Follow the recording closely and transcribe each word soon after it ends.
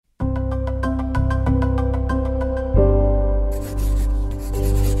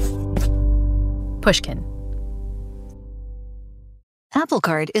Pushkin. Apple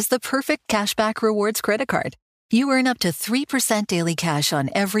Card is the perfect cashback rewards credit card. You earn up to 3% daily cash on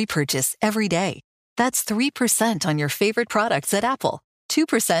every purchase every day. That's 3% on your favorite products at Apple,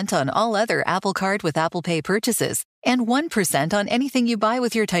 2% on all other Apple Card with Apple Pay purchases, and 1% on anything you buy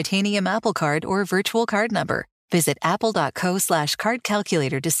with your titanium Apple Card or virtual card number. Visit apple.co/card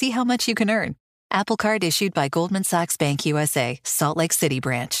calculator to see how much you can earn. Apple Card issued by Goldman Sachs Bank USA, Salt Lake City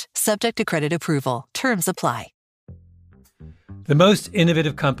branch. Subject to credit approval. Terms apply. The most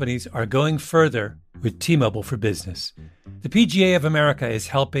innovative companies are going further with T-Mobile for Business. The PGA of America is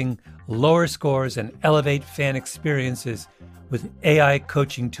helping lower scores and elevate fan experiences with AI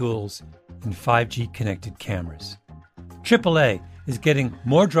coaching tools and 5G-connected cameras. AAA is getting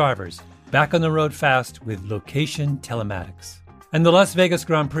more drivers back on the road fast with location telematics. And the Las Vegas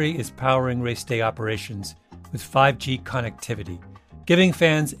Grand Prix is powering race day operations with 5G connectivity, giving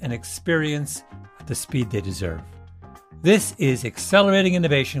fans an experience at the speed they deserve. This is accelerating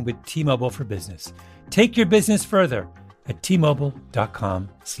innovation with T-Mobile for Business. Take your business further at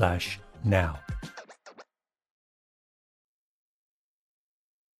T-Mobile.com/now.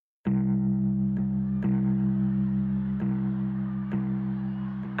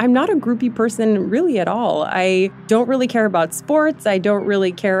 I'm not a groupie person really at all. I don't really care about sports. I don't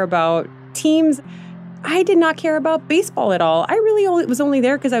really care about teams. I did not care about baseball at all. I really was only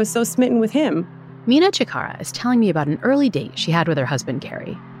there because I was so smitten with him. Mina Chikara is telling me about an early date she had with her husband,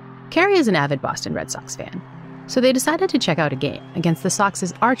 Carrie. Carrie is an avid Boston Red Sox fan, so they decided to check out a game against the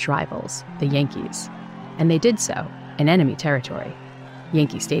Sox's arch rivals, the Yankees. And they did so in enemy territory,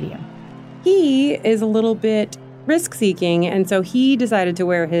 Yankee Stadium. He is a little bit risk-seeking, and so he decided to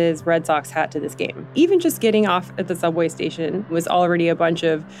wear his Red Sox hat to this game. Even just getting off at the subway station was already a bunch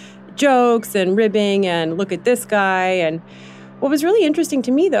of jokes and ribbing and look at this guy. And what was really interesting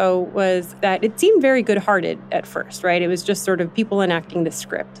to me, though, was that it seemed very good-hearted at first, right? It was just sort of people enacting the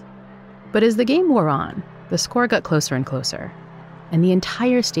script. But as the game wore on, the score got closer and closer, and the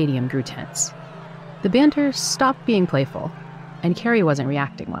entire stadium grew tense. The banter stopped being playful, and Carrie wasn't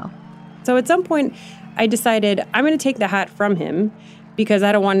reacting well. So at some point, I decided I'm going to take the hat from him because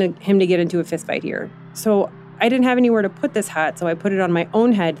I don't want him to get into a fistfight here. So I didn't have anywhere to put this hat, so I put it on my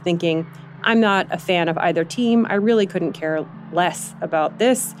own head thinking, I'm not a fan of either team. I really couldn't care less about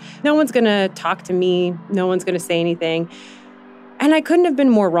this. No one's going to talk to me. No one's going to say anything. And I couldn't have been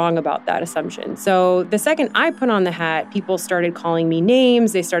more wrong about that assumption. So the second I put on the hat, people started calling me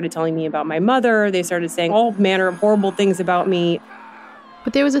names. They started telling me about my mother. They started saying all manner of horrible things about me.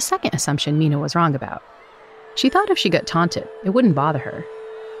 But there was a second assumption Mina was wrong about. She thought if she got taunted, it wouldn't bother her.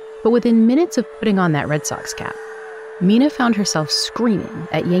 But within minutes of putting on that Red Sox cap, Mina found herself screaming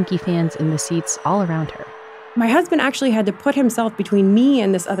at Yankee fans in the seats all around her. My husband actually had to put himself between me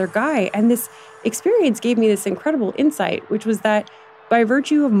and this other guy, and this experience gave me this incredible insight, which was that by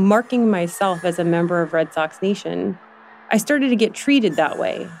virtue of marking myself as a member of Red Sox Nation, I started to get treated that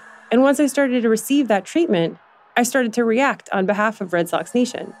way. And once I started to receive that treatment, I started to react on behalf of Red Sox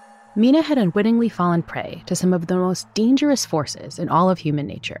Nation. Mina had unwittingly fallen prey to some of the most dangerous forces in all of human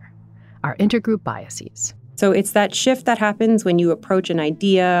nature, our intergroup biases. So it's that shift that happens when you approach an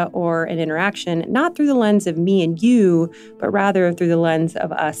idea or an interaction, not through the lens of me and you, but rather through the lens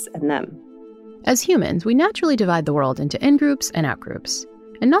of us and them. As humans, we naturally divide the world into in-groups and out-groups,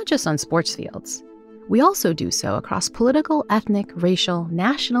 and not just on sports fields. We also do so across political, ethnic, racial,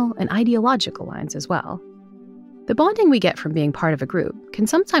 national, and ideological lines as well. The bonding we get from being part of a group can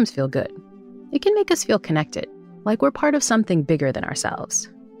sometimes feel good. It can make us feel connected, like we're part of something bigger than ourselves.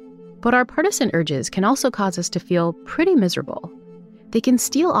 But our partisan urges can also cause us to feel pretty miserable. They can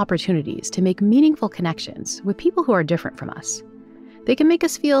steal opportunities to make meaningful connections with people who are different from us. They can make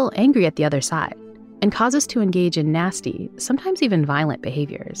us feel angry at the other side and cause us to engage in nasty, sometimes even violent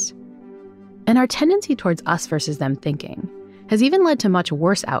behaviors. And our tendency towards us versus them thinking has even led to much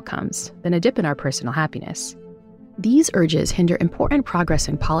worse outcomes than a dip in our personal happiness. These urges hinder important progress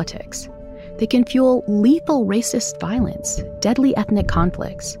in politics. They can fuel lethal racist violence, deadly ethnic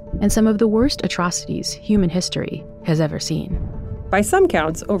conflicts, and some of the worst atrocities human history has ever seen. By some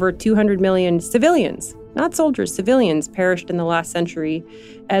counts, over 200 million civilians, not soldiers, civilians, perished in the last century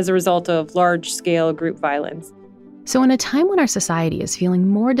as a result of large-scale group violence. So in a time when our society is feeling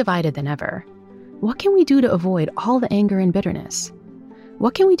more divided than ever, what can we do to avoid all the anger and bitterness?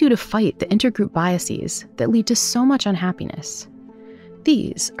 What can we do to fight the intergroup biases that lead to so much unhappiness?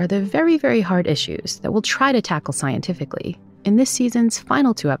 These are the very, very hard issues that we'll try to tackle scientifically in this season's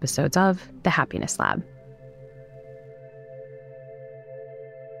final 2 episodes of The Happiness Lab.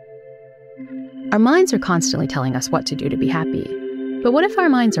 Our minds are constantly telling us what to do to be happy. But what if our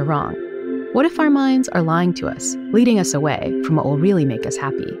minds are wrong? What if our minds are lying to us, leading us away from what will really make us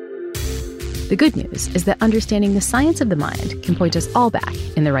happy? The good news is that understanding the science of the mind can point us all back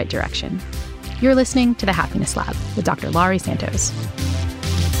in the right direction. You're listening to The Happiness Lab with Dr. Laurie Santos.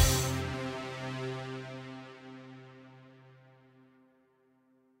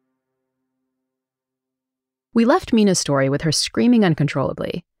 We left Mina's story with her screaming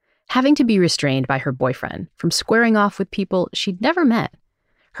uncontrollably, having to be restrained by her boyfriend from squaring off with people she'd never met,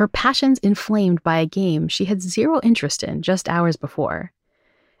 her passions inflamed by a game she had zero interest in just hours before.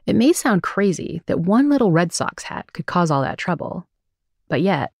 It may sound crazy that one little Red Sox hat could cause all that trouble, but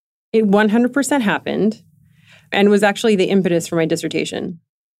yet... It 100% happened and was actually the impetus for my dissertation.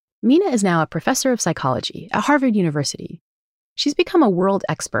 Mina is now a professor of psychology at Harvard University. She's become a world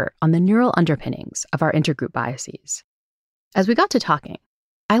expert on the neural underpinnings of our intergroup biases. As we got to talking,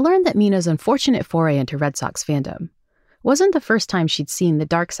 I learned that Mina's unfortunate foray into Red Sox fandom wasn't the first time she'd seen the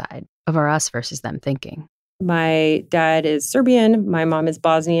dark side of our us versus them thinking. My dad is Serbian, my mom is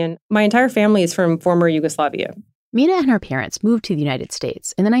Bosnian. My entire family is from former Yugoslavia. Mina and her parents moved to the United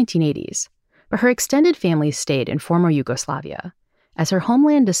States in the 1980s, but her extended family stayed in former Yugoslavia as her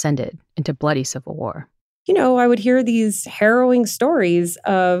homeland descended into bloody civil war. You know, I would hear these harrowing stories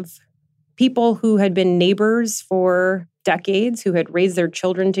of people who had been neighbors for decades, who had raised their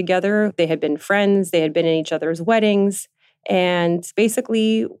children together. They had been friends. They had been in each other's weddings. And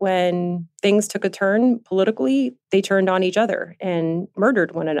basically, when things took a turn politically, they turned on each other and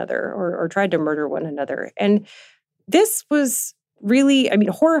murdered one another or tried to murder one another. And this was really,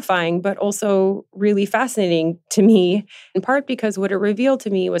 horrifying, but also really fascinating to me, in part because what it revealed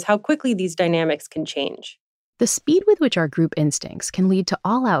to me was how quickly these dynamics can change. The speed with which our group instincts can lead to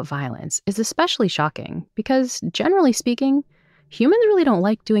all-out violence is especially shocking because, generally speaking, humans really don't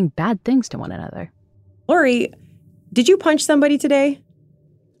like doing bad things to one another. Laurie, did you punch somebody today?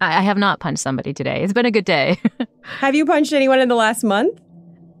 I have not punched somebody today. It's been a good day. Have you punched anyone in the last month?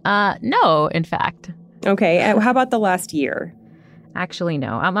 No, in fact. Okay, how about the last year? Actually,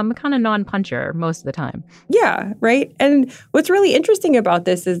 no. I'm a kind of non-puncher most of the time. Yeah, right? And what's really interesting about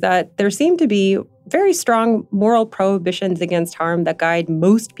this is that there seem to be very strong moral prohibitions against harm that guide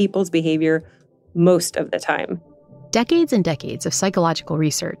most people's behavior most of the time. Decades and decades of psychological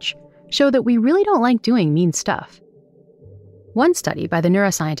research show that we really don't like doing mean stuff. One study by the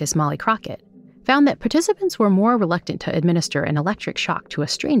neuroscientist Molly Crockett found that participants were more reluctant to administer an electric shock to a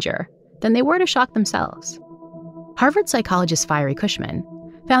stranger than they were to shock themselves. Harvard psychologist Fiery Cushman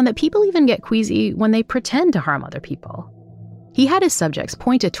found that people even get queasy when they pretend to harm other people. He had his subjects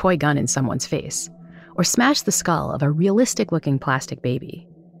point a toy gun in someone's face or smash the skull of a realistic-looking plastic baby.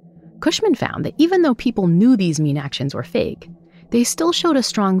 Cushman found that even though people knew these mean actions were fake, they still showed a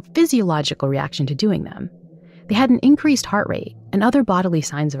strong physiological reaction to doing them. They had an increased heart rate and other bodily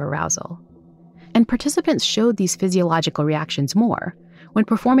signs of arousal. And participants showed these physiological reactions more when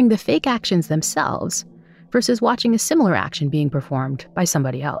performing the fake actions themselves versus watching a similar action being performed by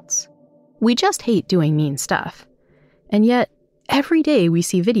somebody else. We just hate doing mean stuff. And yet, every day we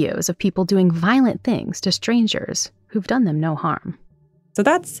see videos of people doing violent things to strangers who've done them no harm. So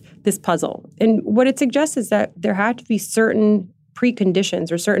that's this puzzle. And what it suggests is that there had to be certain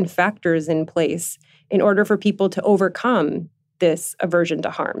preconditions or certain factors in place in order for people to overcome this aversion to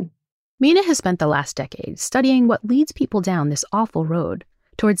harm. Mina has spent the last decade studying what leads people down this awful road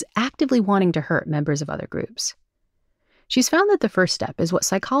towards actively wanting to hurt members of other groups. She's found that the first step is what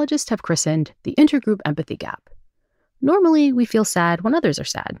psychologists have christened the intergroup empathy gap. Normally, we feel sad when others are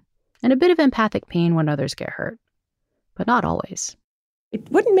sad, and a bit of empathic pain when others get hurt. But not always. It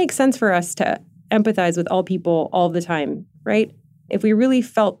wouldn't make sense for us to empathize with all people all the time, right? If we really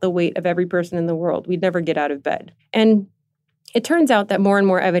felt the weight of every person in the world, we'd never get out of bed. And it turns out that more and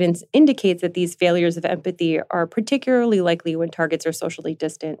more evidence indicates that these failures of empathy are particularly likely when targets are socially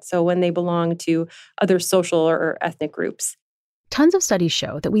distant, so when they belong to other social or ethnic groups. Tons of studies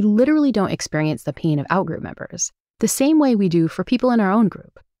show that we literally don't experience the pain of outgroup members the same way we do for people in our own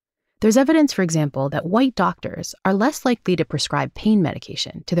group. There's evidence, for example, that white doctors are less likely to prescribe pain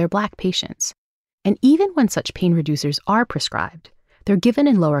medication to their Black patients. And even when such pain reducers are prescribed, they're given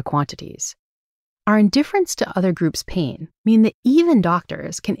in lower quantities. Our indifference to other groups' pain mean that even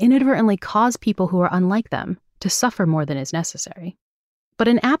doctors can inadvertently cause people who are unlike them to suffer more than is necessary. But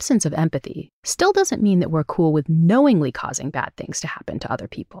an absence of empathy still doesn't mean that we're cool with knowingly causing bad things to happen to other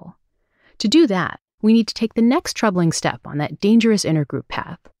people. To do that, we need to take the next troubling step on that dangerous intergroup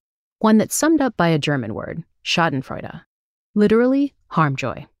path, one that's summed up by a German word, Schadenfreude, literally harm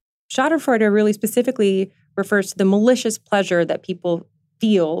joy. Schadenfreude really specifically refers to the malicious pleasure that people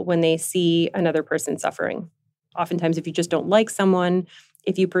feel when they see another person suffering. Oftentimes, if you just don't like someone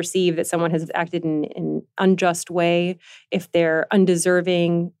if you perceive that someone has acted in an unjust way, if they're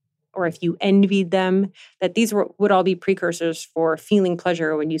undeserving, or if you envied them, that these would all be precursors for feeling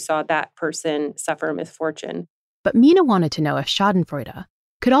pleasure when you saw that person suffer misfortune. But Mina wanted to know if schadenfreude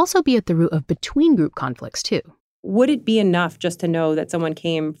could also be at the root of between-group conflicts, too. Would it be enough just to know that someone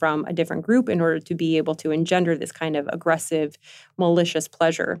came from a different group in order to be able to engender this kind of aggressive, malicious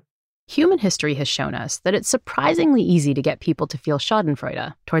pleasure? Human history has shown us that it's surprisingly easy to get people to feel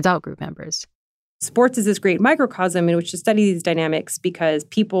schadenfreude towards outgroup members. Sports is this great microcosm in which to study these dynamics because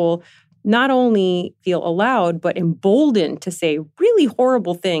people not only feel allowed, but emboldened to say really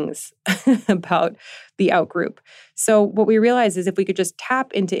horrible things about the outgroup. So what we realized is if we could just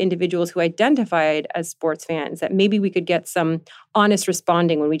tap into individuals who identified as sports fans, that maybe we could get some honest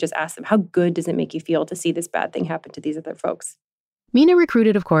responding when we just ask them, how good does it make you feel to see this bad thing happen to these other folks? Mina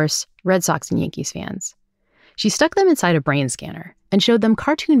recruited, of course, Red Sox and Yankees fans. She stuck them inside a brain scanner and showed them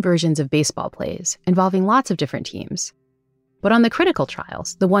cartoon versions of baseball plays involving lots of different teams. But on the critical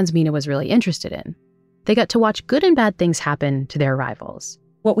trials, the ones Mina was really interested in, they got to watch good and bad things happen to their rivals.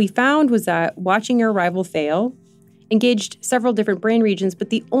 What we found was that watching your rival fail engaged several different brain regions,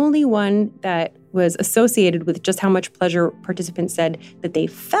 but the only one that was associated with just how much pleasure participants said that they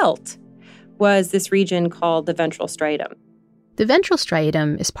felt was this region called the ventral striatum. The ventral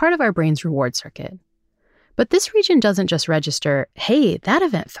striatum is part of our brain's reward circuit. But this region doesn't just register, hey, that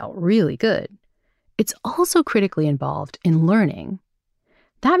event felt really good. It's also critically involved in learning.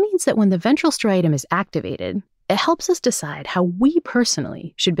 That means that when the ventral striatum is activated, it helps us decide how we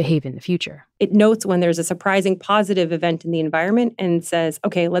personally should behave in the future. It notes when there's a surprising positive event in the environment and says,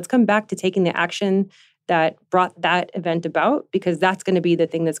 okay, let's come back to taking the action that brought that event about, because that's going to be the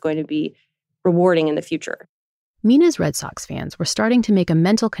thing that's going to be rewarding in the future. Mina's Red Sox fans were starting to make a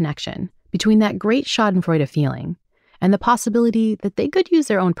mental connection between that great schadenfreude feeling and the possibility that they could use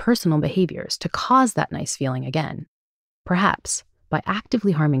their own personal behaviors to cause that nice feeling again, perhaps by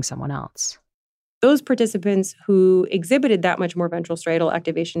actively harming someone else. Those participants who exhibited that much more ventral striatal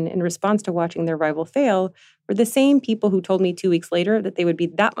activation in response to watching their rival fail were the same people who told me 2 weeks later that they would be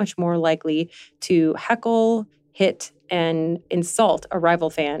that much more likely to heckle, hit, and insult a rival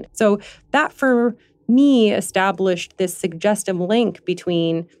fan. So that, for me, established this suggestive link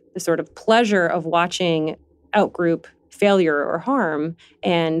between the sort of pleasure of watching outgroup failure or harm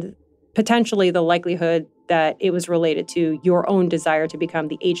and potentially the likelihood that it was related to your own desire to become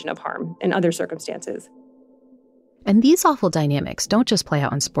the agent of harm in other circumstances. And these awful dynamics don't just play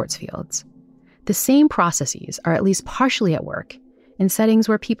out on sports fields. The same processes are at least partially at work in settings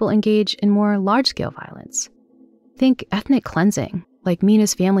where people engage in more large-scale violence. Think ethnic cleansing, like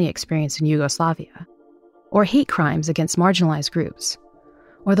Mina's family experienced in Yugoslavia, or hate crimes against marginalized groups,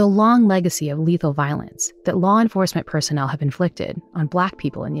 or the long legacy of lethal violence that law enforcement personnel have inflicted on Black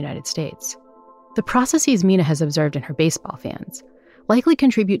people in the United States. The processes Mina has observed in her baseball fans likely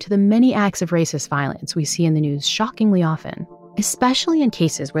contribute to the many acts of racist violence we see in the news shockingly often, especially in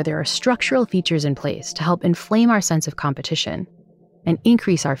cases where there are structural features in place to help inflame our sense of competition and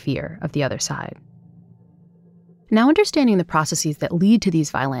increase our fear of the other side. Now, understanding the processes that lead to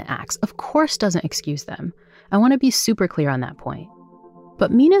these violent acts, of course, doesn't excuse them. I want to be super clear on that point.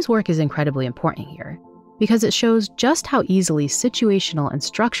 But Mina's work is incredibly important here because it shows just how easily situational and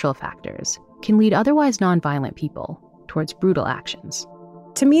structural factors can lead otherwise nonviolent people towards brutal actions.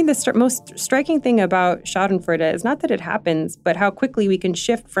 To me, the most striking thing about schadenfreude is not that it happens, but how quickly we can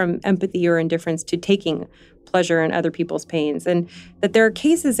shift from empathy or indifference to taking pleasure in other people's pains, and that there are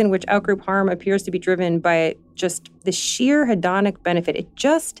cases in which outgroup harm appears to be driven by just the sheer hedonic benefit. It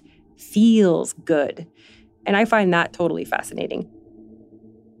just feels good. And I find that totally fascinating.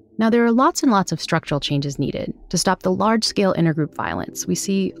 Now, there are lots and lots of structural changes needed to stop the large-scale intergroup violence we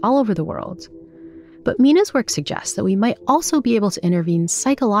see all over the world. But Mina's work suggests that we might also be able to intervene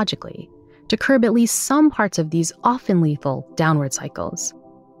psychologically to curb at least some parts of these often lethal downward cycles.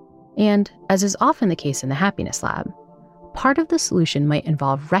 And, as is often the case in the Happiness Lab, part of the solution might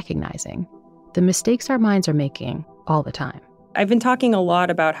involve recognizing the mistakes our minds are making all the time. I've been talking a lot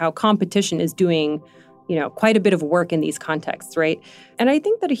about how competition is doing quite a bit of work in these contexts, right? And I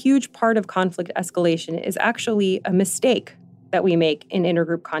think that a huge part of conflict escalation is actually a mistake that we make in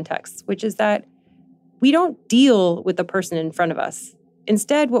intergroup contexts, which is that we don't deal with the person in front of us.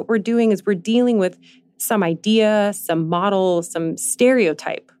 Instead, what we're doing is we're dealing with some idea, some model, some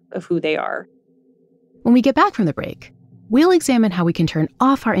stereotype of who they are. When we get back from the break, we'll examine how we can turn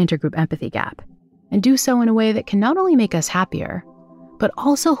off our intergroup empathy gap and do so in a way that can not only make us happier, but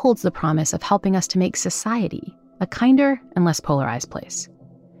also holds the promise of helping us to make society a kinder and less polarized place.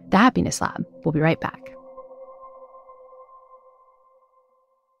 The Happiness Lab will be right back.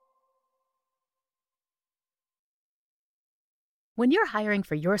 When you're hiring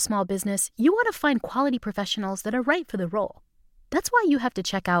for your small business, you want to find quality professionals that are right for the role. That's why you have to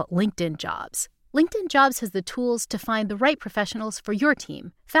check out LinkedIn Jobs. LinkedIn Jobs has the tools to find the right professionals for your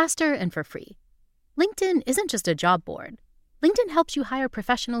team, faster and for free. LinkedIn isn't just a job board. LinkedIn helps you hire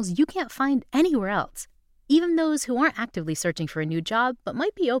professionals you can't find anywhere else, even those who aren't actively searching for a new job but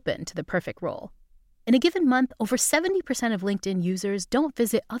might be open to the perfect role. In a given month, over 70% of LinkedIn users don't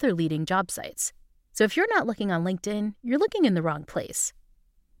visit other leading job sites. So if you're not looking on LinkedIn, you're looking in the wrong place.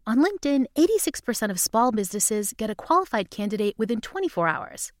 On LinkedIn, 86% of small businesses get a qualified candidate within 24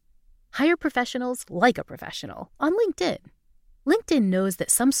 hours. Hire professionals like a professional on LinkedIn. LinkedIn knows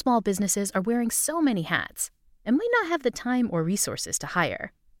that some small businesses are wearing so many hats and might not have the time or resources to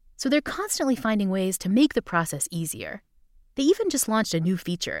hire. So they're constantly finding ways to make the process easier. They even just launched a new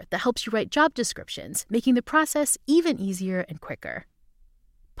feature that helps you write job descriptions, making the process even easier and quicker.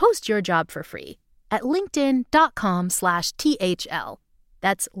 Post your job for free at linkedin.com/THL.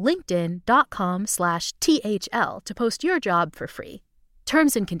 That's linkedin.com/THL to post your job for free.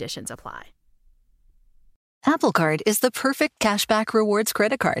 Terms and conditions apply. Apple Card is the perfect cashback rewards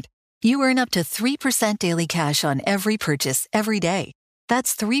credit card. You earn up to 3% daily cash on every purchase every day.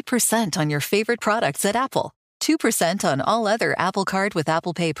 That's 3% on your favorite products at Apple, 2% on all other Apple Card with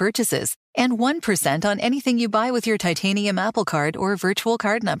Apple Pay purchases, and 1% on anything you buy with your titanium Apple Card or virtual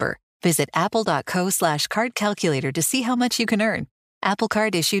card number. Visit apple.co/card calculator to see how much you can earn. Apple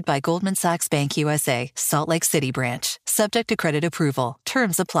Card issued by Goldman Sachs Bank USA, Salt Lake City branch. Subject to credit approval.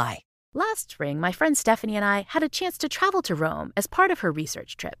 Terms apply. Last spring, my friend Stephanie and I had a chance to travel to Rome as part of her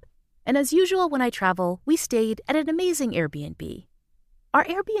research trip. And as usual, when I travel, we stayed at an amazing Airbnb. Our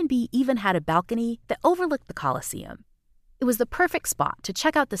Airbnb even had a balcony that overlooked the Colosseum. It was the perfect spot to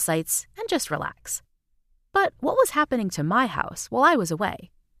check out the sights and just relax. But what was happening to my house while I was away?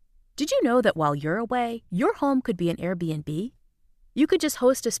 Did you know that while you're away, your home could be an Airbnb? You could just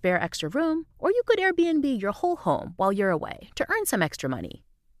host a spare extra room, or you could Airbnb your whole home while you're away to earn some extra money.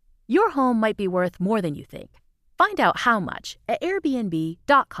 Your home might be worth more than you think. Find out how much at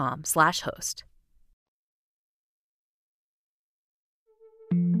airbnb.com/host.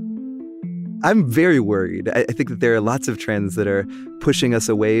 I'm very worried. I think that there are lots of trends that are pushing us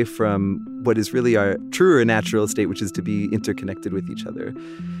away from what is really our truer natural state, which is to be interconnected with each other.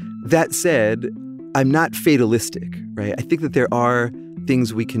 That said, I'm not fatalistic, right? I think that there are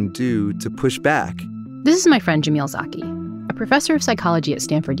things we can do to push back. This is my friend Jamil Zaki, a professor of psychology at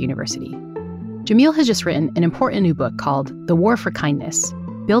Stanford University. Jamil has just written an important new book called The War for Kindness: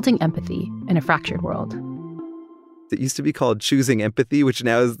 Building Empathy in a Fractured World. It used to be called Choosing Empathy, which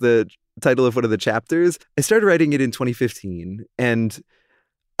now is the title of one of the chapters. I started writing it in 2015, and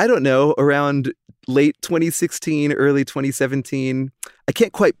I don't know, around late 2016, early 2017, I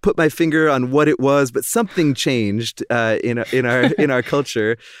can't quite put my finger on what it was, but something changed in our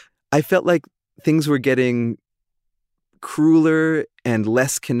culture. I felt like things were getting crueler and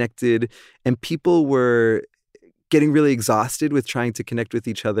less connected, and people were getting really exhausted with trying to connect with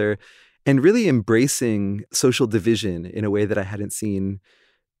each other and really embracing social division in a way that I hadn't seen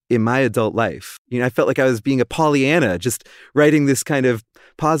in my adult life. I felt like I was being a Pollyanna, just writing this kind of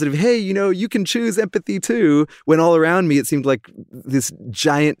positive, hey, you can choose empathy too, when all around me it seemed like this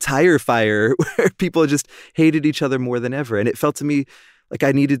giant tire fire where people just hated each other more than ever. And it felt to me like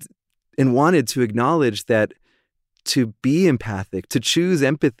I needed and wanted to acknowledge that to be empathic, to choose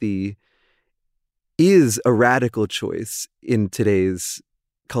empathy, is a radical choice in today's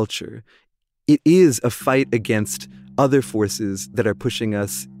culture. It is a fight against other forces that are pushing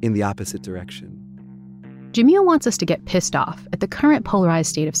us in the opposite direction. Jamil wants us to get pissed off at the current polarized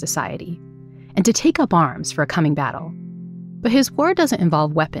state of society and to take up arms for a coming battle. But his war doesn't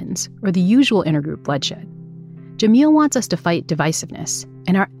involve weapons or the usual intergroup bloodshed. Jamil wants us to fight divisiveness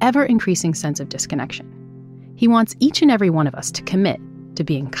and our ever-increasing sense of disconnection. He wants each and every one of us to commit to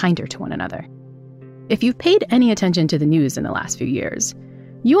being kinder to one another. If you've paid any attention to the news in the last few years,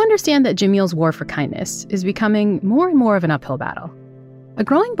 you understand that Jamil's war for kindness is becoming more and more of an uphill battle. A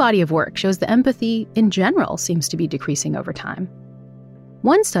growing body of work shows that empathy, in general, seems to be decreasing over time.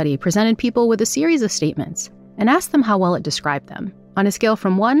 One study presented people with a series of statements and asked them how well it described them, on a scale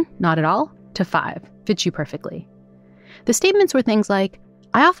from 1, not at all, to 5, fits you perfectly. The statements were things like,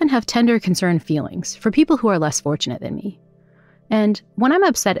 I often have tender, concerned feelings for people who are less fortunate than me. And when I'm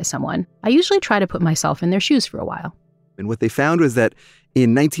upset at someone, I usually try to put myself in their shoes for a while. And what they found was that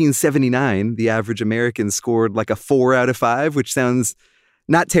in 1979, the average American scored like a 4 out of 5, which sounds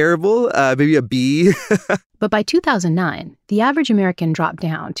not terrible, maybe a B. But by 2009, the average American dropped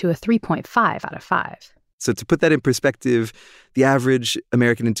down to a 3.5 out of 5. So to put that in perspective, the average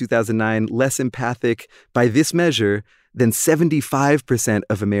American in 2009, less empathic by this measure than 75%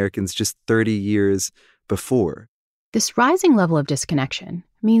 of Americans just 30 years before. This rising level of disconnection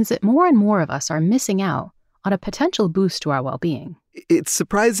means that more and more of us are missing out on a potential boost to our well-being. It's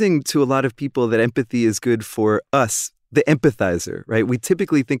surprising to a lot of people that empathy is good for us, the empathizer, right? We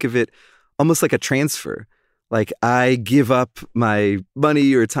typically think of it almost like a transfer. Like I give up my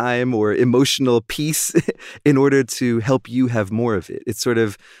money or time or emotional peace in order to help you have more of it. It's sort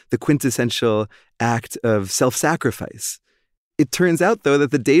of the quintessential act of self-sacrifice. It turns out, though,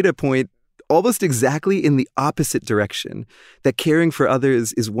 that the data point almost exactly in the opposite direction, that caring for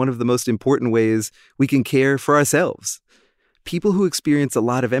others is one of the most important ways we can care for ourselves. People who experience a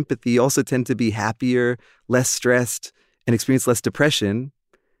lot of empathy also tend to be happier, less stressed, and experience less depression.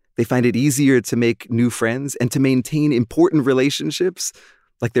 They find it easier to make new friends and to maintain important relationships,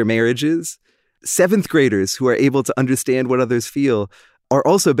 like their marriages. 7th graders who are able to understand what others feel are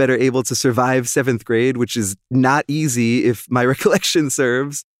also better able to survive 7th grade, which is not easy if my recollection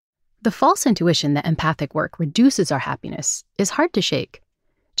serves. The false intuition that empathic work reduces our happiness is hard to shake.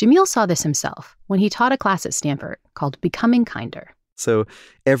 Jamil saw this himself when he taught a class at Stanford called Becoming Kinder. So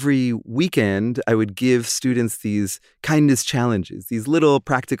every weekend, I would give students these kindness challenges, these little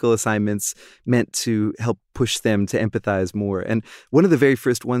practical assignments meant to help push them to empathize more. And one of the very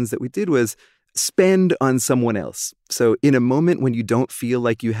first ones that we did was spend on someone else. So in a moment when you don't feel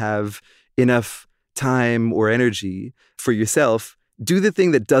like you have enough time or energy for yourself, do the thing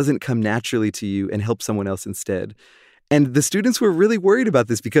that doesn't come naturally to you and help someone else instead. And the students were really worried about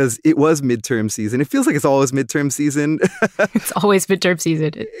this because it was midterm season. It feels like it's always midterm season. It's always midterm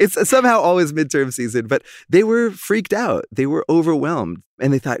season. It's somehow always midterm season. But they were freaked out. They were overwhelmed.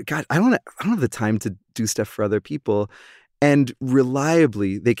 And they thought, God, I don't have the time to do stuff for other people. And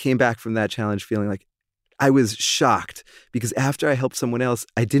reliably, they came back from that challenge feeling like, I was shocked because after I helped someone else,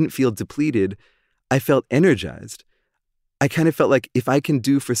 I didn't feel depleted. I felt energized. I kind of felt like if I can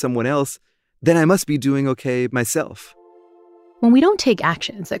do for someone else, then I must be doing okay myself. When we don't take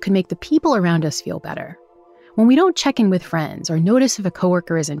actions that could make the people around us feel better, when we don't check in with friends or notice if a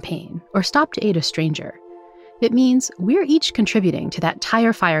coworker is in pain or stop to aid a stranger, it means we're each contributing to that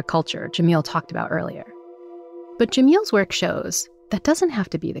tire fire culture Jamil talked about earlier. But Jamil's work shows that doesn't have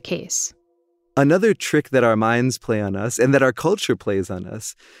to be the case. Another trick that our minds play on us and that our culture plays on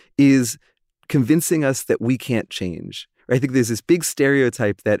us is convincing us that we can't change. I think there's this big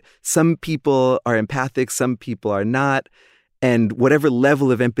stereotype that some people are empathic, some people are not. And whatever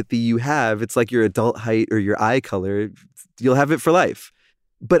level of empathy you have, it's like your adult height or your eye color, you'll have it for life.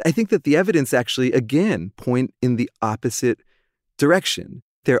 But I think that the evidence actually, again, point in the opposite direction.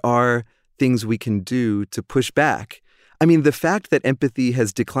 There are things we can do to push back. I mean, the fact that empathy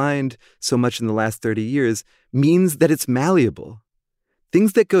has declined so much in the last 30 years means that it's malleable.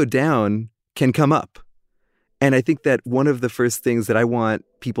 Things that go down can come up. And I think that one of the first things that I want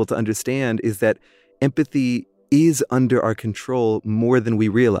people to understand is that empathy is under our control more than we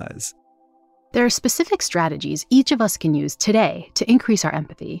realize. There are specific strategies each of us can use today to increase our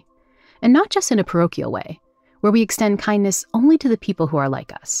empathy, and not just in a parochial way, where we extend kindness only to the people who are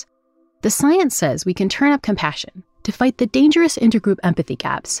like us. The science says we can turn up compassion to fight the dangerous intergroup empathy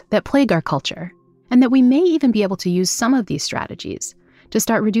gaps that plague our culture, and that we may even be able to use some of these strategies to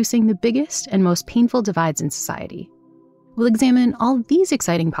start reducing the biggest and most painful divides in society. We'll examine all these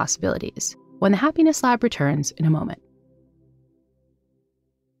exciting possibilities when the Happiness Lab returns in a moment.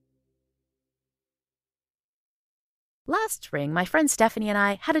 Last spring, my friend Stephanie and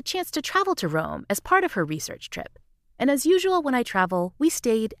I had a chance to travel to Rome as part of her research trip. And as usual when I travel, we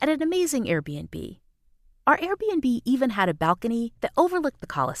stayed at an amazing Airbnb. Our Airbnb even had a balcony that overlooked the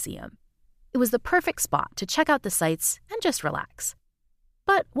Colosseum. It was the perfect spot to check out the sights and just relax.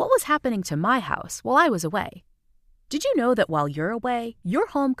 But what was happening to my house while I was away? Did you know that while you're away, your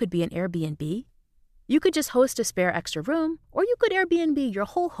home could be an Airbnb? You could just host a spare extra room, or you could Airbnb your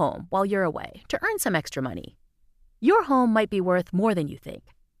whole home while you're away to earn some extra money. Your home might be worth more than you think.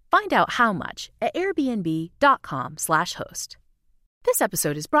 Find out how much at airbnb.com/host. This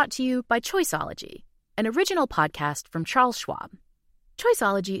episode is brought to you by Choiceology, an original podcast from Charles Schwab.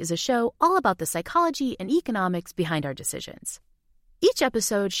 Choiceology is a show all about the psychology and economics behind our decisions. Each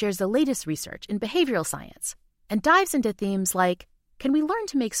episode shares the latest research in behavioral science and dives into themes like, can we learn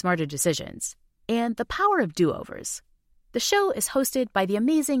to make smarter decisions? And the power of do-overs. The show is hosted by the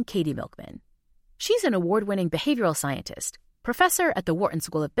amazing Katie Milkman. She's an award-winning behavioral scientist, professor at the Wharton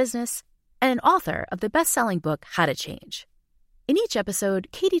School of Business, and an author of the best-selling book, How to Change. In each episode,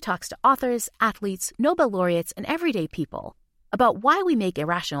 Katie talks to authors, athletes, Nobel laureates, and everyday people about why we make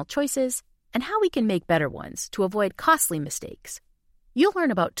irrational choices and how we can make better ones to avoid costly mistakes. You'll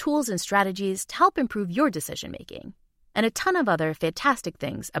learn about tools and strategies to help improve your decision-making. and a ton of other fantastic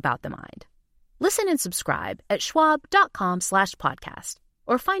things about the mind. Listen and subscribe at schwab.com/podcast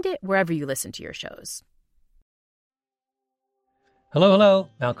or find it wherever you listen to your shows. Hello.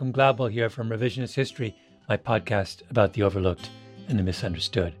 Malcolm Gladwell here from Revisionist History, my podcast about the overlooked and the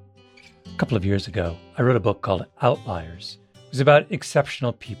misunderstood. A couple of years ago, I wrote a book called Outliers. It was about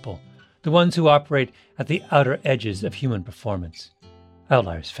exceptional people, the ones who operate at the outer edges of human performance.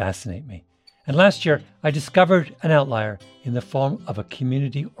 Outliers fascinate me. And last year, I discovered an outlier in the form of a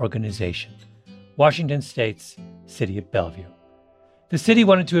community organization, Washington State's City of Bellevue. The city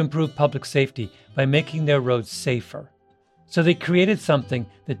wanted to improve public safety by making their roads safer. So they created something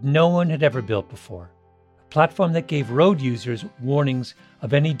that no one had ever built before, a platform that gave road users warnings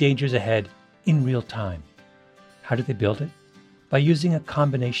of any dangers ahead in real time. How did they build it? By using a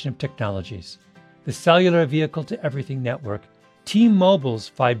combination of technologies: the Cellular Vehicle to Everything network, T-Mobile's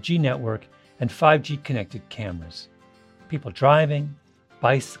 5G network, and 5G connected cameras. People driving,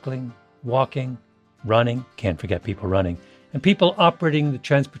 bicycling, walking, running, can't forget people running, and people operating the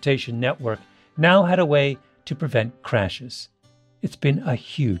transportation network now had a way to prevent crashes. It's been a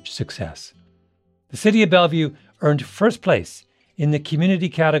huge success. The City of Bellevue earned first place in the community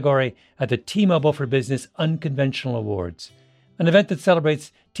category at the T-Mobile for Business Unconventional Awards, an event that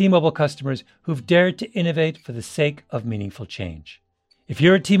celebrates T-Mobile customers who've dared to innovate for the sake of meaningful change. If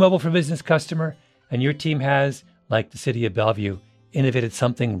you're a T-Mobile for Business customer and your team has, like the City of Bellevue, innovated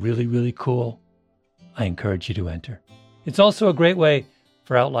something really, really cool, I encourage you to enter. It's also a great way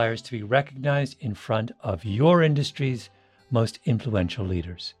for outliers to be recognized in front of your industry's most influential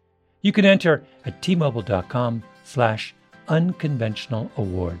leaders. You can enter at T-Mobile.com/unconventional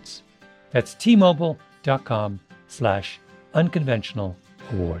awards. That's T-Mobile.com/unconventional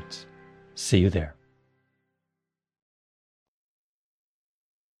awards. See you there.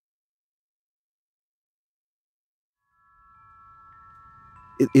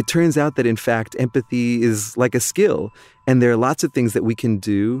 It turns out that, in fact, empathy is like a skill, and there are lots of things that we can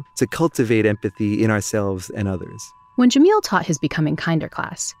do to cultivate empathy in ourselves and others. When Jamil taught his Becoming Kinder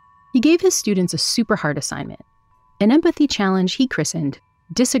class, he gave his students a super hard assignment, an empathy challenge he christened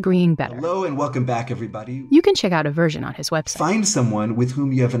Disagreeing Better. Hello and welcome back, everybody. You can check out a version on his website. Find someone with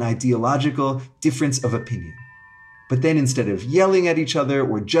whom you have an ideological difference of opinion. But then instead of yelling at each other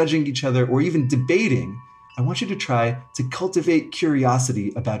or judging each other or even debating, I want you to try to cultivate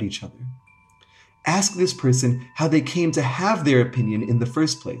curiosity about each other. Ask this person how they came to have their opinion in the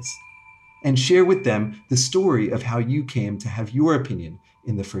first place, and share with them the story of how you came to have your opinion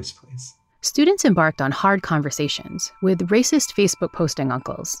in the first place. Students embarked on hard conversations with racist Facebook posting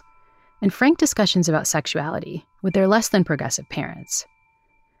uncles and frank discussions about sexuality with their less than progressive parents.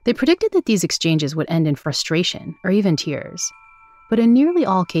 They predicted that these exchanges would end in frustration or even tears, but in nearly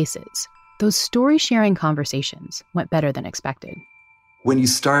all cases, those story-sharing conversations went better than expected. When you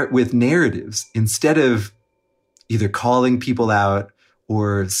start with narratives, instead of either calling people out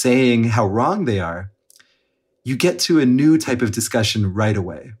or saying how wrong they are, you get to a new type of discussion right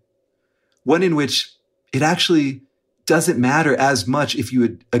away. One in which it actually doesn't matter as much if you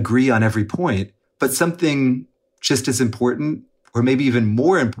would agree on every point, but something just as important, or maybe even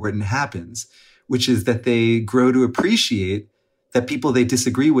more important, happens, which is that they grow to appreciate that people they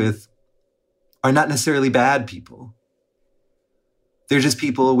disagree with are not necessarily bad people. They're just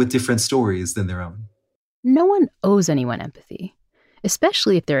people with different stories than their own. No one owes anyone empathy,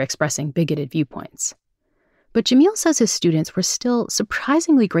 especially if they're expressing bigoted viewpoints. But Jamil says his students were still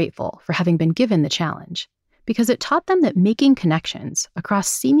surprisingly grateful for having been given the challenge, because it taught them that making connections across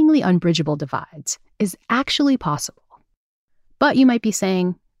seemingly unbridgeable divides is actually possible. But you might be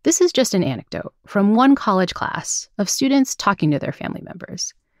saying, this is just an anecdote from one college class of students talking to their family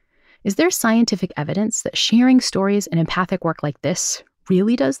members. Is there scientific evidence that sharing stories and empathic work like this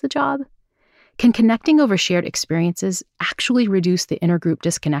really does the job? Can connecting over shared experiences actually reduce the intergroup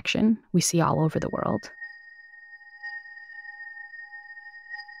disconnection we see all over the world?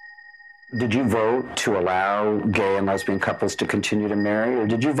 Did you vote to allow gay and lesbian couples to continue to marry, or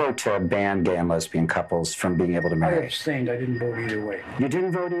did you vote to ban gay and lesbian couples from being able to marry? I abstained. I didn't vote either way. You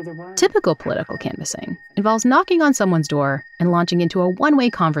didn't vote either way? Typical political canvassing involves knocking on someone's door and launching into a one-way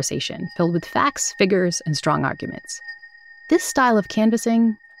conversation filled with facts, figures, and strong arguments. This style of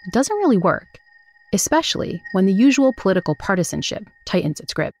canvassing doesn't really work, especially when the usual political partisanship tightens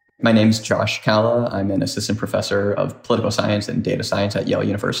its grip. My name's Josh Kalla. I'm an assistant professor of political science and data science at Yale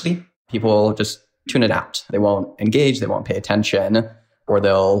University. People just tune it out. They won't engage, they won't pay attention, or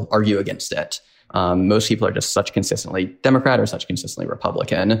they'll argue against it. Most people are just such consistently Democrat or such consistently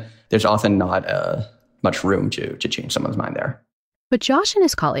Republican. There's often not much room to change someone's mind there. But Josh and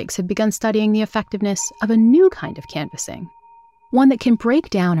his colleagues have begun studying the effectiveness of a new kind of canvassing, one that can break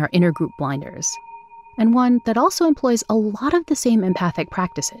down our intergroup blinders, and one that also employs a lot of the same empathic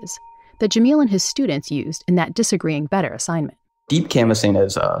practices that Jamil and his students used in that Disagreeing Better assignment. Deep canvassing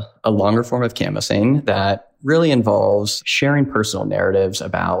is a longer form of canvassing that really involves sharing personal narratives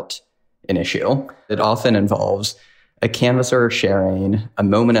about an issue. It often involves a canvasser sharing a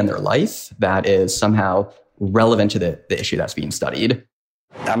moment in their life that is somehow relevant to the issue that's being studied.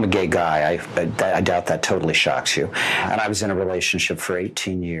 I'm a gay guy. I doubt that totally shocks you. And I was in a relationship for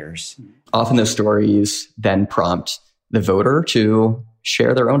 18 years. Often those stories then prompt the voter to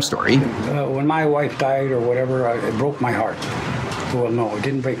share their own story. When my wife died or whatever, it broke my heart. Well, no, it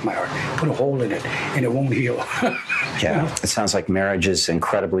didn't break my heart. Put a hole in it, and it won't heal. Yeah, it sounds like marriage is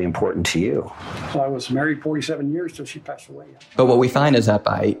incredibly important to you. I was married 47 years till she passed away. But what we find is that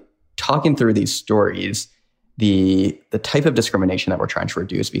by talking through these stories, the type of discrimination that we're trying to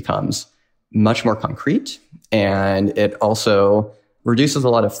reduce becomes much more concrete, and it also reduces a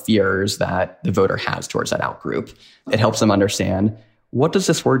lot of fears that the voter has towards that outgroup. It helps them understand, what does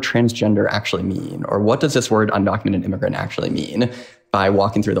this word transgender actually mean? Or what does this word undocumented immigrant actually mean, by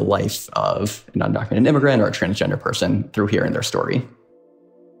walking through the life of an undocumented immigrant or a transgender person through hearing their story.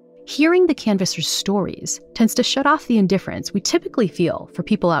 Hearing the canvassers' stories tends to shut off the indifference we typically feel for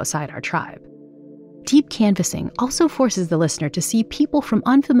people outside our tribe. Deep canvassing also forces the listener to see people from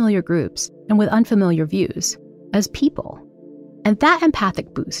unfamiliar groups and with unfamiliar views as people. And that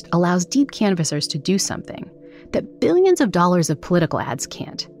empathic boost allows deep canvassers to do something that billions of dollars of political ads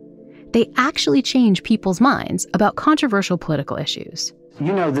can't. They actually change people's minds about controversial political issues.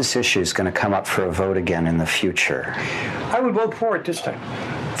 You know this issue is going to come up for a vote again in the future. I would vote for it this time.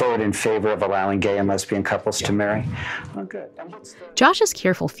 Vote in favor of allowing gay and lesbian couples to marry? Oh, good. Josh's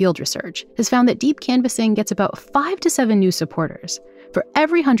careful field research has found that deep canvassing gets about 5 to 7 new supporters for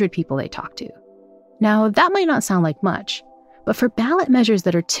every 100 people they talk to. Now, that might not sound like much, but for ballot measures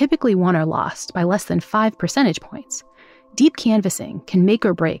that are typically won or lost by less than 5 percentage points, deep canvassing can make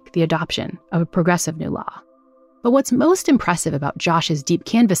or break the adoption of a progressive new law. But what's most impressive about Josh's deep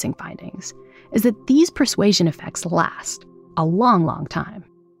canvassing findings is that these persuasion effects last a long, long time.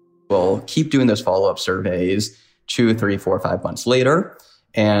 We'll keep doing those follow-up surveys 2, 3, 4, 5 months later.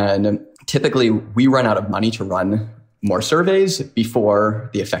 And typically we run out of money to run more surveys before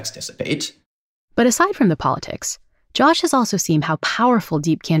the effects dissipate. But aside from the politics, Josh has also seen how powerful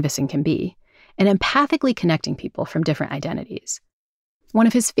deep canvassing can be in empathically connecting people from different identities. One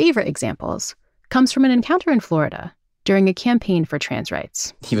of his favorite examples comes from an encounter in Florida during a campaign for trans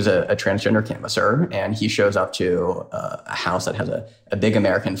rights. He was a transgender canvasser, and he shows up to a house that has a big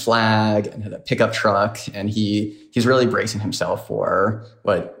American flag and has a pickup truck, and he's really bracing himself for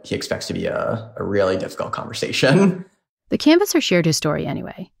what he expects to be a really difficult conversation. The canvasser shared his story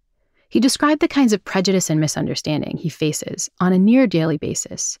anyway. He described the kinds of prejudice and misunderstanding he faces on a near daily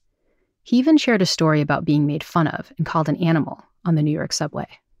basis. He even shared a story about being made fun of and called an animal on the New York subway.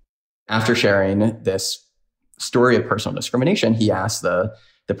 After sharing this story of personal discrimination, he asked the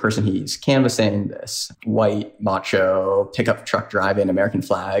person he's canvassing, this white, macho, pickup truck driving, American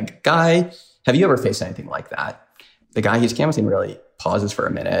flag guy, have you ever faced anything like that? The guy he's canvassing really pauses for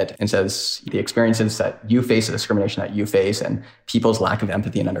a minute and says, the experiences that you face, the discrimination that you face, and people's lack of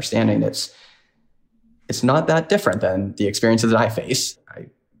empathy and understanding, it's not that different than the experiences that I face. I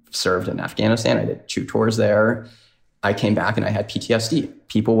served in Afghanistan. I did 2 tours there. I came back and I had PTSD.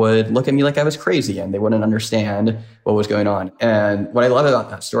 People would look at me like I was crazy and they wouldn't understand what was going on. And what I love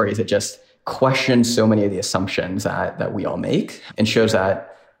about that story is it just questions so many of the assumptions that we all make, and shows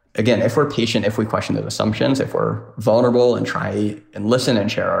that, again, if we're patient, if we question those assumptions, if we're vulnerable and try and listen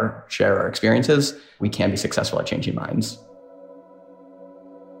and share our experiences, we can be successful at changing minds.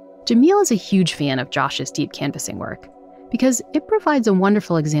 Jamil is a huge fan of Josh's deep canvassing work because it provides a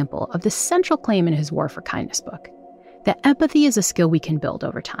wonderful example of the central claim in his War for Kindness book, that empathy is a skill we can build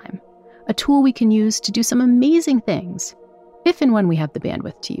over time, a tool we can use to do some amazing things, if and when we have the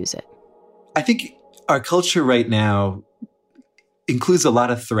bandwidth to use it. I think our culture right now includes a lot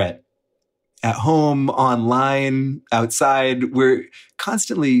of threat. At home, online, outside, we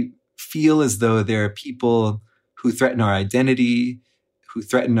constantly feel as though there are people who threaten our identity, who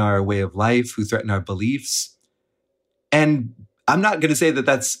threaten our way of life, who threaten our beliefs. And I'm not going to say that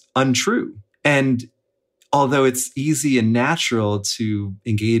that's untrue. And although it's easy and natural to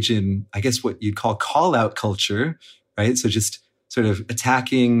engage in, I guess, what you'd call call-out culture, right? So just sort of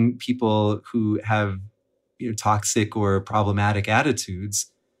attacking people who have, toxic or problematic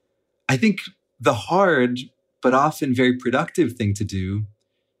attitudes. I think the hard, but often very productive thing to do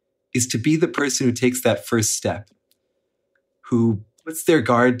is to be the person who takes that first step, who puts their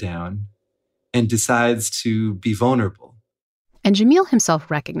guard down and decides to be vulnerable. And Jamil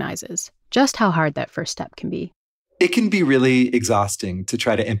himself recognizes just how hard that first step can be. It can be really exhausting to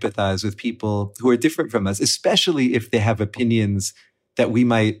try to empathize with people who are different from us, especially if they have opinions that we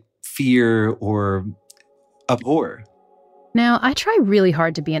might fear or abhor. Now, I try really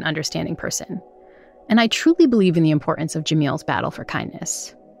hard to be an understanding person, and I truly believe in the importance of Jamil's battle for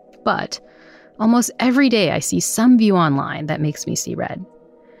kindness. But almost every day I see some view online that makes me see red.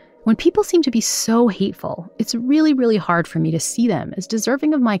 When people seem to be so hateful, it's really, really hard for me to see them as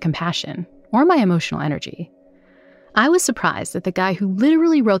deserving of my compassion or my emotional energy. I was surprised that the guy who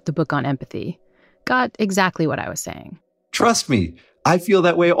literally wrote the book on empathy got exactly what I was saying. Trust me, I feel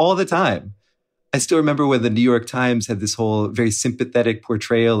that way all the time. I still remember when the New York Times had this whole very sympathetic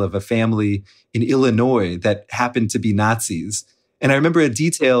portrayal of a family in Illinois that happened to be Nazis. And I remember a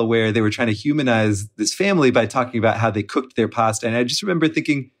detail where they were trying to humanize this family by talking about how they cooked their pasta. And I just remember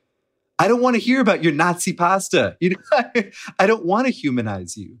thinking, I don't want to hear about your Nazi pasta. You know, I don't want to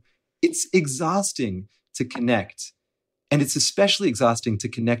humanize you. It's exhausting to connect. And it's especially exhausting to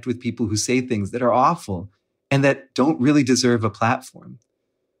connect with people who say things that are awful and that don't really deserve a platform.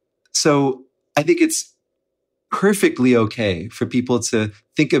 So I think it's perfectly okay for people to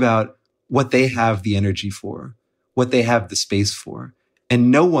think about what they have the energy for, what they have the space for.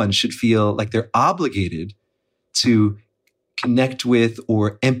 And no one should feel like they're obligated to connect with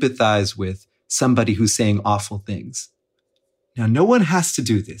or empathize with somebody who's saying awful things. Now, no one has to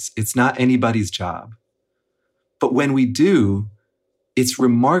do this. It's not anybody's job. But when we do, it's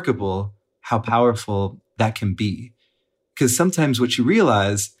remarkable how powerful that can be. Because sometimes what you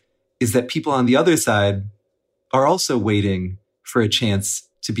realize is that people on the other side are also waiting for a chance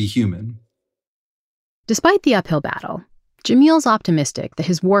to be human. Despite the uphill battle, Jamil's optimistic that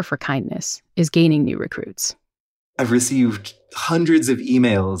his war for kindness is gaining new recruits. I've received hundreds of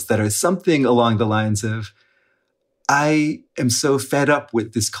emails that are something along the lines of, I am so fed up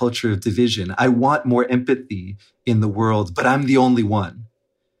with this culture of division. I want more empathy in the world, but I'm the only one.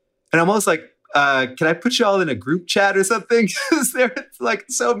 And I'm almost like, can I put you all in a group chat or something? Because there's like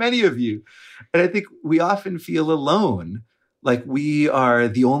so many of you. And I think we often feel alone, like we are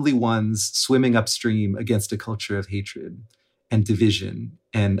the only ones swimming upstream against a culture of hatred and division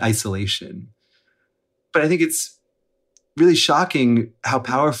and isolation. But I think it's really shocking how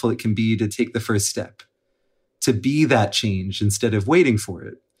powerful it can be to take the first step, to be that change instead of waiting for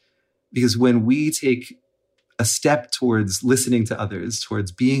it. Because when we take a step towards listening to others,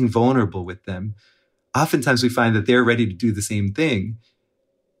 towards being vulnerable with them, oftentimes we find that they're ready to do the same thing.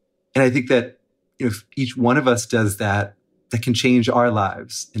 And I think that if each one of us does that, that can change our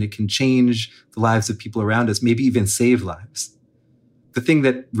lives and it can change the lives of people around us, maybe even save lives. The thing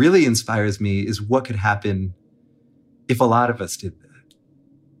that really inspires me is what could happen if a lot of us did that,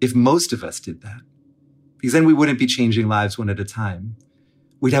 if most of us did that. Because then we wouldn't be changing lives one at a time.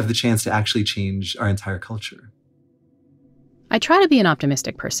 We'd have the chance to actually change our entire culture. I try to be an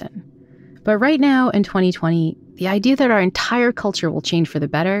optimistic person. But right now, in 2020, the idea that our entire culture will change for the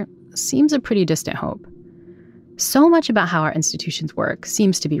better seems a pretty distant hope. So much about how our institutions work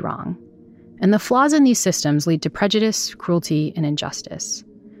seems to be wrong. And the flaws in these systems lead to prejudice, cruelty, and injustice.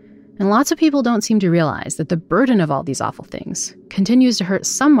 And lots of people don't seem to realize that the burden of all these awful things continues to hurt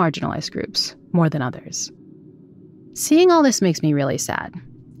some marginalized groups more than others. Seeing all this makes me really sad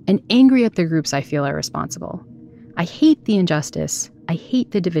and angry at the groups I feel are responsible. I hate the injustice, I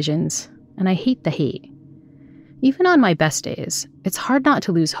hate the divisions, and I hate the hate. Even on my best days, it's hard not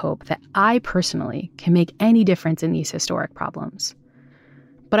to lose hope that I personally can make any difference in these historic problems.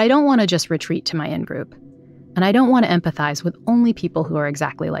 But I don't want to just retreat to my in-group, and I don't want to empathize with only people who are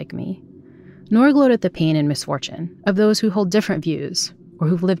exactly like me, nor gloat at the pain and misfortune of those who hold different views or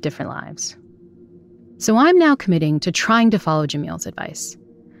who've lived different lives. So I'm now committing to trying to follow Jamil's advice.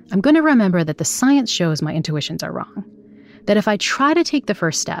 I'm going to remember that the science shows my intuitions are wrong, that if I try to take the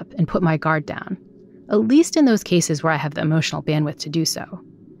first step and put my guard down, at least in those cases where I have the emotional bandwidth to do so,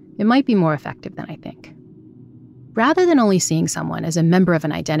 it might be more effective than I think. Rather than only seeing someone as a member of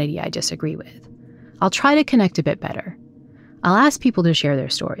an identity I disagree with, I'll try to connect a bit better. I'll ask people to share their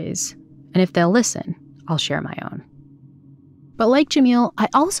stories, and if they'll listen, I'll share my own. But like Jamil, I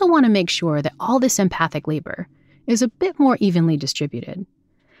also want to make sure that all this empathic labor is a bit more evenly distributed,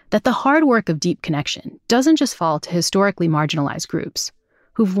 that the hard work of deep connection doesn't just fall to historically marginalized groups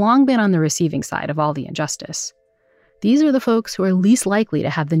who've long been on the receiving side of all the injustice. These are the folks who are least likely to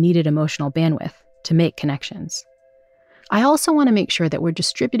have the needed emotional bandwidth to make connections. I also want to make sure that we're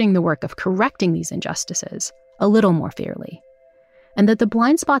distributing the work of correcting these injustices a little more fairly, and that the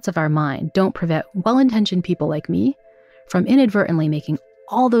blind spots of our mind don't prevent well-intentioned people like me from inadvertently making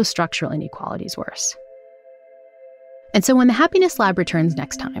all those structural inequalities worse. And so when the Happiness Lab returns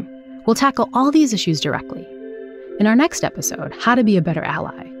next time, we'll tackle all these issues directly. In our next episode, How to Be a Better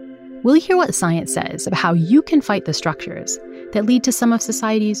Ally, we'll hear what science says about how you can fight the structures that lead to some of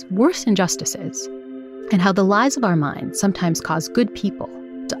society's worst injustices, and how the lies of our minds sometimes cause good people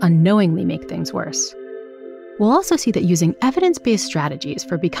to unknowingly make things worse. We'll also see that using evidence-based strategies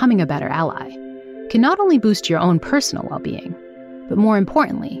for becoming a better ally can not only boost your own personal well-being, but more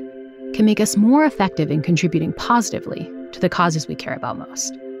importantly, can make us more effective in contributing positively to the causes we care about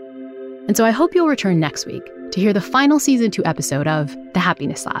most. And so I hope you'll return next week to hear the final Season 2 episode of The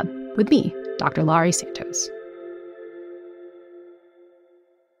Happiness Lab with me, Dr. Laurie Santos.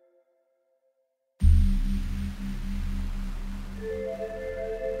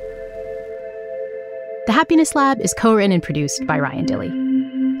 The Happiness Lab is co-written and produced by Ryan Dilley.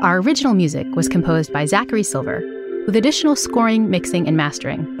 Our original music was composed by Zachary Silver, with additional scoring, mixing, and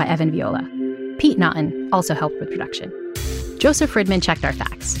mastering by Evan Viola. Pete Naughton also helped with production. Joseph Fridman checked our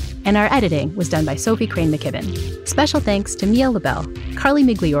facts, and our editing was done by Sophie Crane McKibben. Special thanks to Mia LaBelle, Carly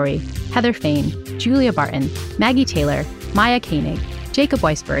Migliori, Heather Fain, Julia Barton, Maggie Taylor, Maya Koenig, Jacob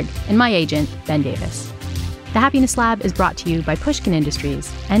Weisberg, and my agent, Ben Davis. The Happiness Lab is brought to you by Pushkin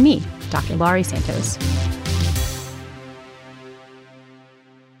Industries and me, Dr. Laurie Santos.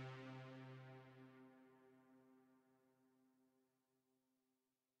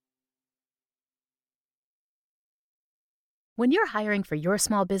 When you're hiring for your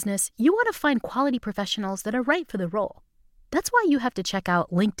small business, you want to find quality professionals that are right for the role. That's why you have to check out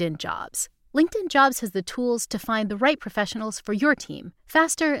LinkedIn Jobs. LinkedIn Jobs has the tools to find the right professionals for your team,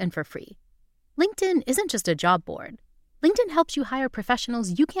 faster and for free. LinkedIn isn't just a job board. LinkedIn helps you hire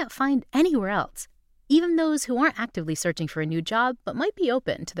professionals you can't find anywhere else, even those who aren't actively searching for a new job but might be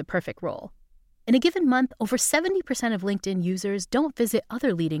open to the perfect role. In a given month, over 70% of LinkedIn users don't visit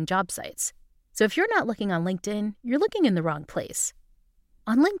other leading job sites. So if you're not looking on LinkedIn, you're looking in the wrong place.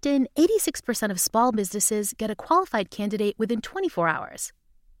 On LinkedIn, 86% of small businesses get a qualified candidate within 24 hours.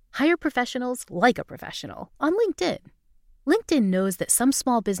 Hire professionals like a professional on LinkedIn. LinkedIn knows that some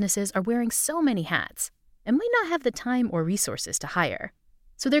small businesses are wearing so many hats and might not have the time or resources to hire.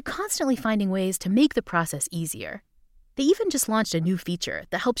 So they're constantly finding ways to make the process easier. They even just launched a new feature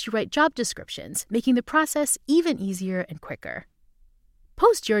that helps you write job descriptions, making the process even easier and quicker.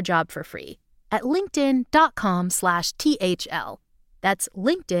 Post your job for free at linkedin.com/THL. That's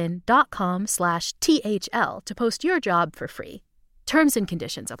linkedin.com/THL to post your job for free. Terms and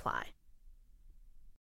conditions apply.